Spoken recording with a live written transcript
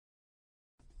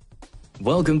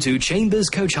Welcome to Chambers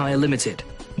Coach Hire Limited.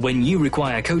 When you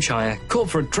require coach hire,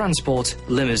 corporate transport,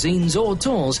 limousines or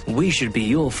tours, we should be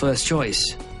your first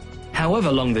choice.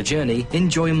 However long the journey,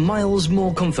 enjoy miles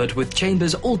more comfort with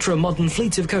Chambers' ultra-modern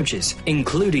fleet of coaches,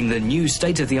 including the new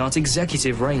state-of-the-art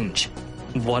executive range.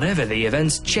 Whatever the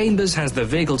event, Chambers has the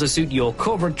vehicle to suit your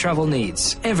corporate travel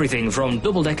needs. Everything from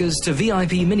double-deckers to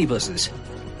VIP minibuses.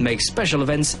 Make special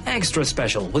events extra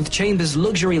special with Chambers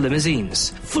luxury limousines,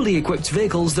 fully equipped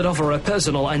vehicles that offer a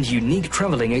personal and unique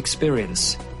traveling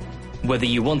experience. Whether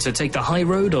you want to take the high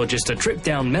road or just a trip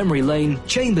down memory lane,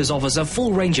 Chambers offers a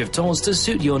full range of tours to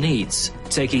suit your needs,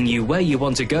 taking you where you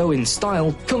want to go in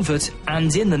style, comfort,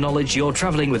 and in the knowledge you're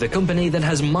traveling with a company that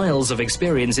has miles of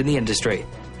experience in the industry.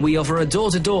 We offer a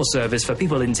door-to-door service for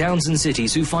people in towns and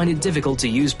cities who find it difficult to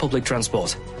use public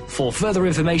transport. For further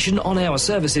information on our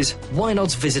services, why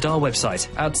not visit our website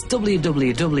at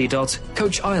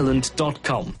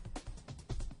www.coachireland.com.